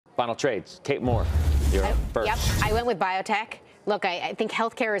Final trades. Kate Moore, you're up first. Yep, I went with biotech. Look, I think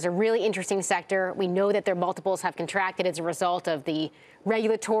healthcare is a really interesting sector. We know that their multiples have contracted as a result of the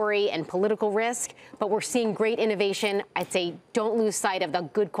regulatory and political risk, but we're seeing great innovation. I'd say don't lose sight of the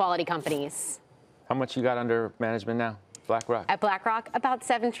good quality companies. How much you got under management now, BlackRock? At BlackRock, about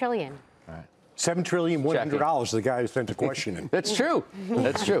 $7 trillion. All right. $7,100,000,000. The guy who sent the question in. That's true.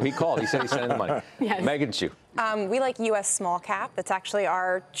 That's true. He called. He said he sent in the money. Yes. Megan Chu. We like U.S. small cap. That's actually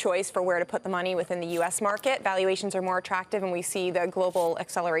our choice for where to put the money within the U.S. market. Valuations are more attractive, and we see the global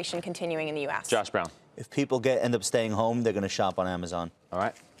acceleration continuing in the U.S. Josh Brown. If people end up staying home, they're going to shop on Amazon. All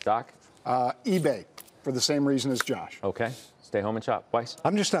right. Doc. eBay, for the same reason as Josh. Okay. Stay home and shop. Weiss.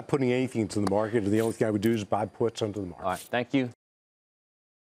 I'm just not putting anything into the market. The only thing I would do is buy puts onto the market. All right. Thank you.